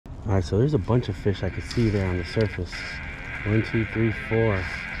All right, so there's a bunch of fish I could see there on the surface. 1, 2, 3, 4.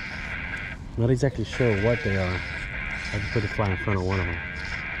 Not exactly sure what they are. I just put the fly in front of one of them.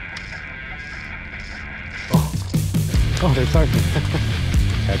 Oh, they're tarpon.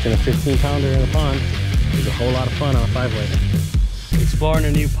 Catching a 15-pounder in a pond is a whole lot of fun on a 5-weight. Exploring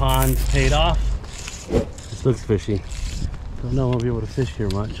a new pond paid off. This looks fishy. Don't know if I'll be able to fish here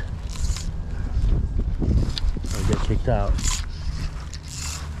much. I'll get kicked out.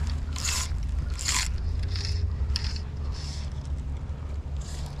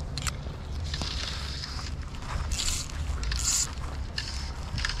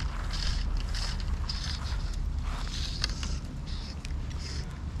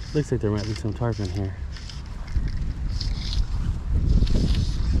 Looks like there might be some tarpon here.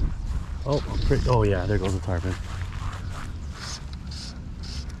 Oh yeah, there goes the tarpon.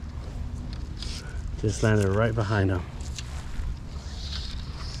 Just landed right behind him.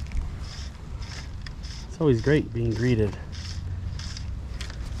 It's always great being greeted.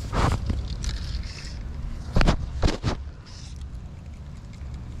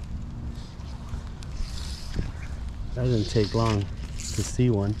 That didn't take long to see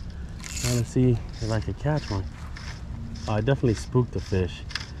one. Trying to see if I could catch one. Oh, I definitely spooked the fish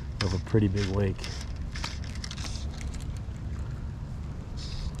with a pretty big wake.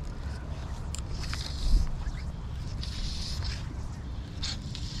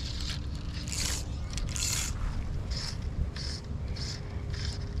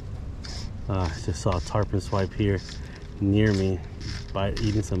 I just saw a tarpon swipe here near me by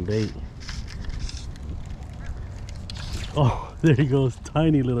eating some bait. Oh, there he goes,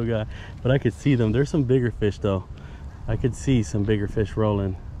 tiny little guy. But I could see them. There's some bigger fish though. I could see some bigger fish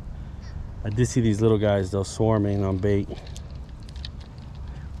rolling. I did see these little guys though swarming on bait.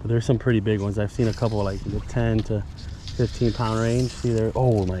 But there's some pretty big ones. I've seen a couple like the 10 to 15-pound range. See there?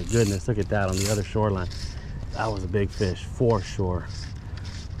 Oh my goodness, look at that on the other shoreline. That was a big fish for sure.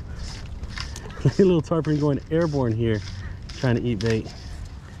 Look at a little tarpon going airborne here, trying to eat bait.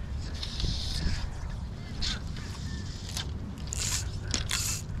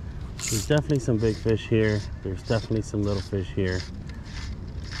 There's definitely some big fish here. There's definitely some little fish here.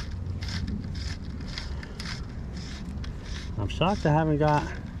 I'm shocked I haven't got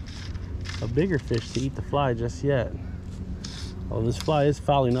a bigger fish to eat the fly just yet. Well, this fly is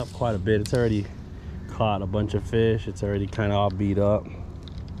fouling up quite a bit. It's already caught a bunch of fish. It's already kind of all beat up.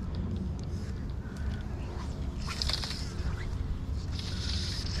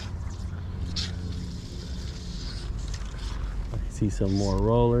 See some more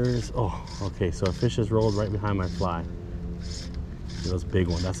rollers. Oh, okay, so a fish has rolled right behind my fly. Those big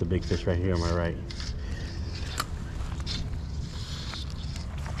one. That's a big fish right here on my right.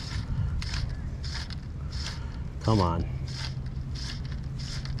 Come on.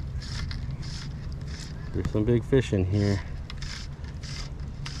 There's some big fish in here.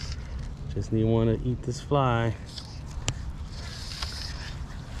 Just need one to eat this fly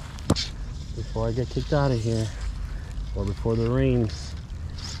before I get kicked out of here. Or before the rain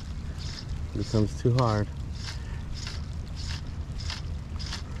becomes too hard.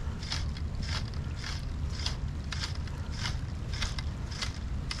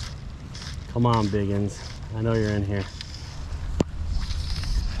 Come on, biggins. I know you're in here.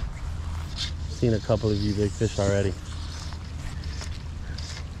 Seen a couple of you big fish already.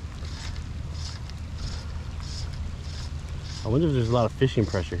 I wonder if there's a lot of fishing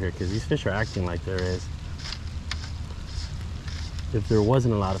pressure here, because these fish are acting like there is. If there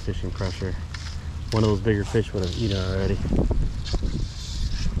wasn't a lot of fishing pressure, one of those bigger fish would have eaten it already.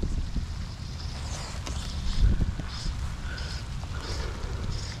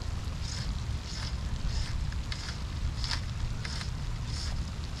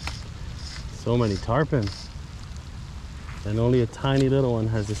 So many tarpon, and only a tiny little one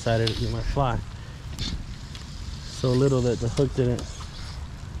has decided to eat my fly. So little that the hook didn't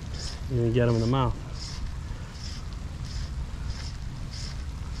even get him in the mouth.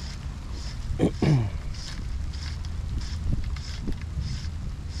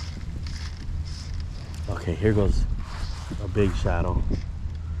 Okay, here goes a big shadow.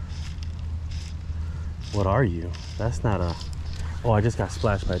 What are you? That's not a... Oh, I just got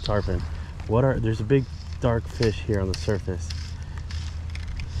splashed by a tarpon. What are... There's a big dark fish here on the surface.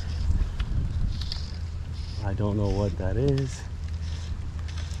 I don't know what that is.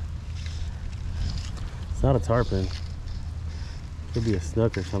 It's not a tarpon. Could be a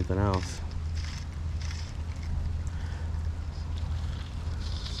snook or something else.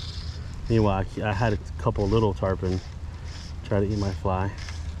 Meanwhile, I had a couple little tarpon try to eat my fly.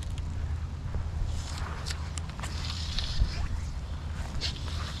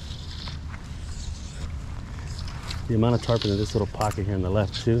 The amount of tarpon in this little pocket here on the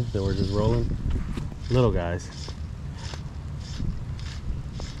left too that we're just rolling. Little guys.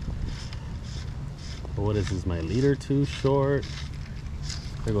 But what is this, my leader too short?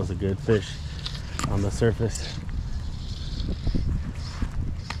 There goes a good fish on the surface.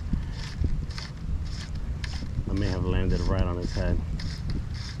 I may have landed right on his head.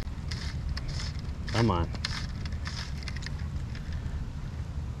 Come on.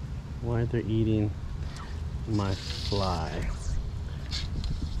 Why aren't they eating my fly?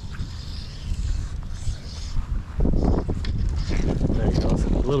 There he goes.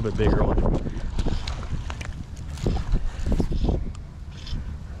 A little bit bigger one.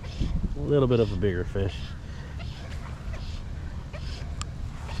 A little bit of a bigger fish.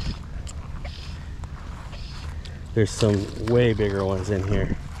 There's some way bigger ones in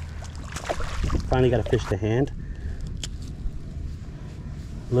here. Finally got a fish to hand.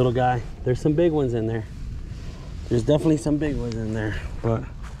 Little guy. There's some big ones in there. There's definitely some big ones in there, but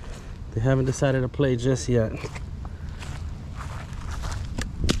they haven't decided to play just yet.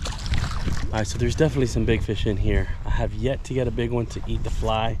 Alright, so there's definitely some big fish in here. I have yet to get a big one to eat the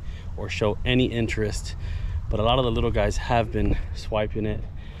fly or show any interest, but a lot of the little guys have been swiping it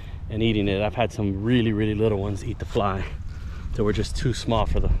and eating it. I've had some really, really little ones eat the fly that were just too small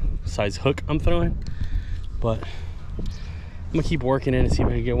for the size hook I'm throwing. But I'm gonna keep working it and see if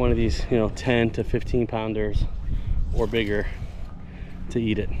I can get one of these, you know, 10 to 15 pounders or bigger to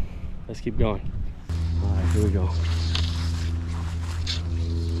eat it. Let's keep going. All right, here we go.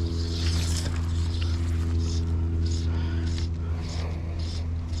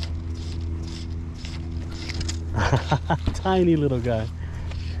 Tiny little guy.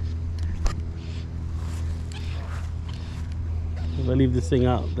 If I leave this thing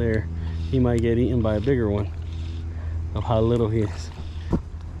out there, he might get eaten by a bigger one. Of how little he is.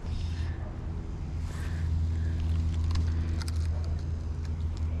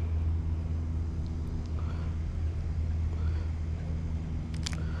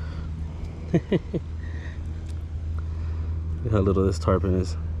 Look how little this tarpon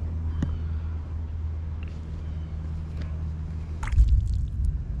is.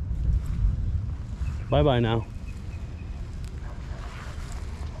 Bye-bye now.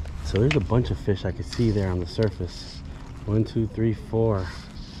 So there's a bunch of fish I could see there on the surface. 1, 2, 3, 4. I'm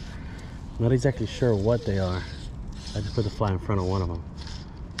not exactly sure what they are. I just put the fly in front of one of them.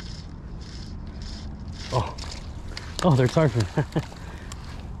 Oh, they're tarpon.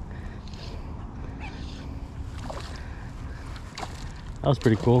 That was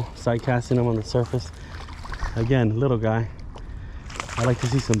pretty cool. Side casting them on the surface. Again, little guy. I like to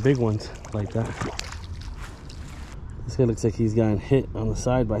see some big ones like that. This guy looks like he's gotten hit on the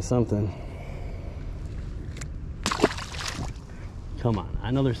side by something. Come on, I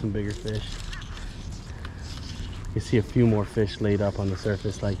know there's some bigger fish. You can see a few more fish laid up on the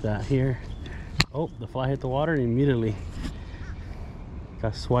surface like that here. Oh, the fly hit the water and immediately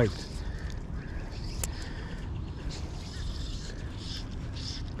got swiped.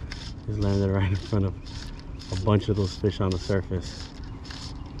 Just landed right in front of a bunch of those fish on the surface.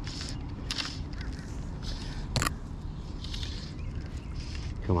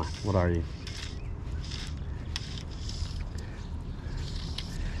 Come on, what are you?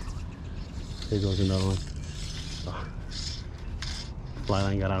 There goes another one. Oh. Fly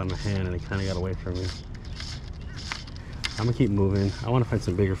line got out of my hand and it kind of got away from me. I'm gonna keep moving. I want to find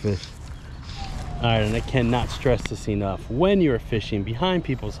some bigger fish. All right, and I cannot stress this enough. When you're fishing behind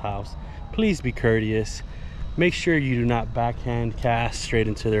people's house, please be courteous. Make sure you do not backhand cast straight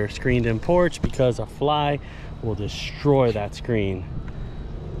into their screened-in porch because a fly will destroy that screen.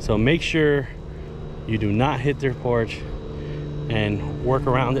 So make sure you do not hit their porch and work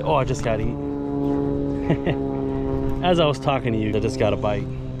around it. Oh, I just got eaten. As I was talking to you, I just got a bite.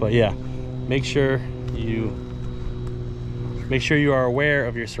 But yeah, make sure you are aware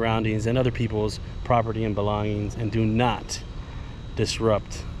of your surroundings and other people's property and belongings, and do not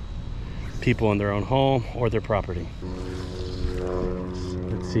disrupt people in their own home or their property.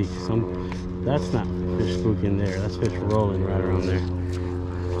 Let's see, that's not fish spooking there. That's fish rolling right around there.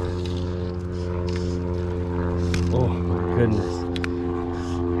 Oh my goodness.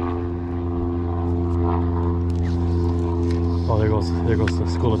 Oh, there goes the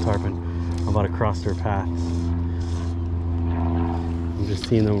school of tarpon. I'm about to cross their path. I'm just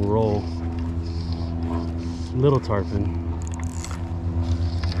seeing them roll. Little tarpon.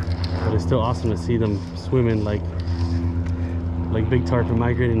 But it's still awesome to see them swimming like big tarpon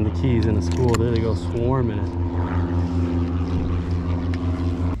migrating the Keys in a school. There they go, swarming it.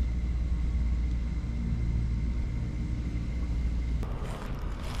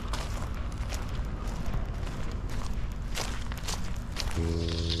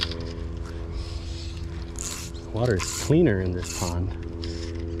 Water is cleaner in this pond.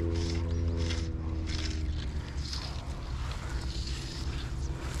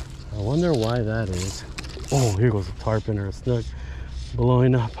 I wonder why that is. Oh, here goes a tarpon or a snook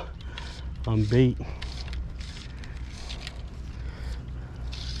blowing up on bait.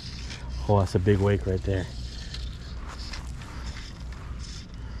 Oh, that's a big wake right there.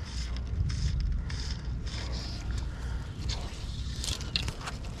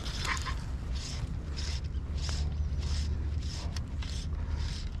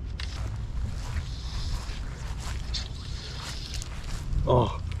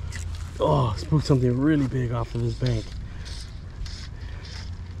 Oh, spooked something really big off of this bank.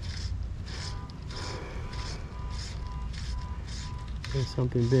 There's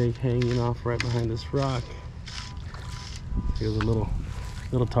something big hanging off right behind this rock. Here's a little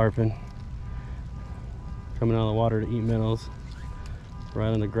tarpon coming out of the water to eat minnows right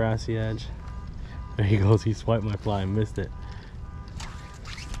on the grassy edge. There he goes. He swiped my fly and missed it.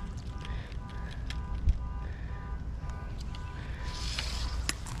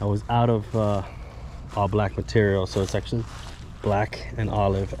 I was out of all black material, so it's actually black and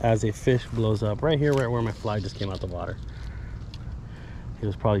olive as a fish blows up right here, right where my fly just came out the water. He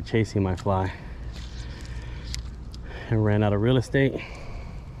was probably chasing my fly and ran out of real estate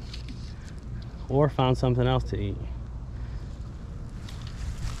or found something else to eat.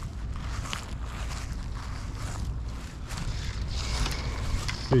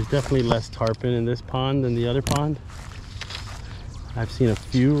 There's definitely less tarpon in this pond than the other pond. I've seen a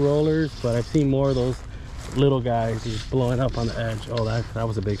few rollers, but I've seen more of those little guys just blowing up on the edge. Oh, that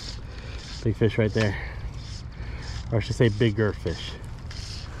was a big fish right there. Or I should say bigger fish.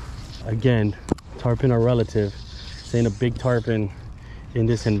 Again, tarpon are relative. Saying a big tarpon in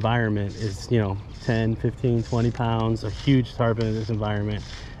this environment is, you know, 10, 15, 20 pounds. A huge tarpon in this environment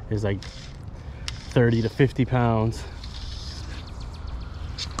is like 30 to 50 pounds.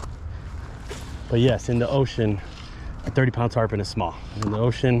 But yes, in the ocean, a 30-pound tarpon is small. In the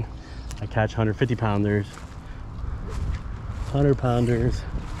ocean, I catch 150-pounders, 100-pounders.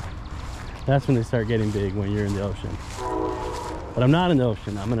 That's when they start getting big, when you're in the ocean. But I'm not in the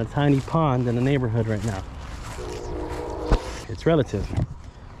ocean. I'm in a tiny pond in a neighborhood right now. It's relative.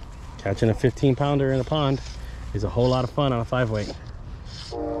 Catching a 15-pounder in a pond is a whole lot of fun on a 5-weight.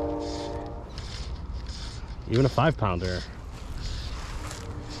 Even a 5-pounder.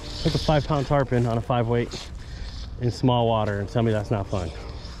 Take a 5-pound tarpon on a 5-weight in small water and tell me that's not fun.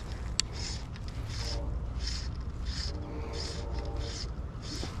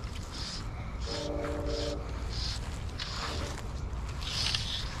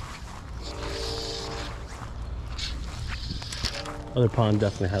 Other pond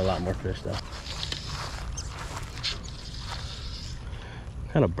definitely had a lot more fish though.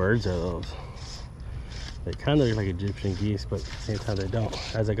 What kind of birds are those? They kind of look like Egyptian geese, but at the same time they don't.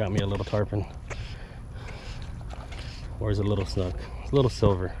 As I got me a little tarpon. Where's a little snook? It's a little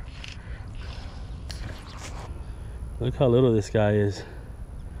silver. Look how little this guy is.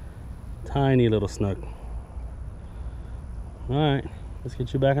 Tiny little snook. All right, let's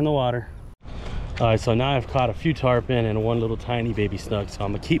get you back in the water. All right, so now I've caught a few tarpon and one little tiny baby snook. So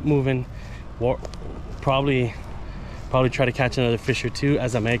I'm gonna keep moving. Probably try to catch another fish or two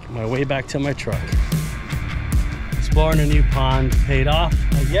as I make my way back to my truck. Exploring a new pond paid off.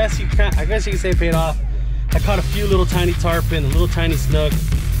 I guess you can say paid off. I caught a few little tiny tarpon, a little tiny snook.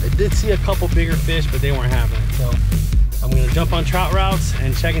 I did see a couple bigger fish, but they weren't having it. So I'm gonna jump on trout routes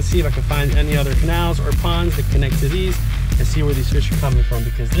and check and see if I can find any other canals or ponds that connect to these and see where these fish are coming from,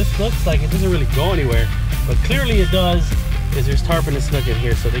 because this looks like it doesn't really go anywhere, but clearly it does, because there's tarpon and snook in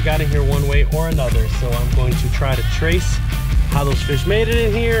here. So they got in here one way or another. So I'm going to try to trace how those fish made it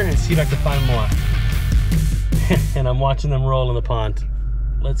in here and see if I can find more. And I'm watching them roll in the pond.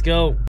 Let's go.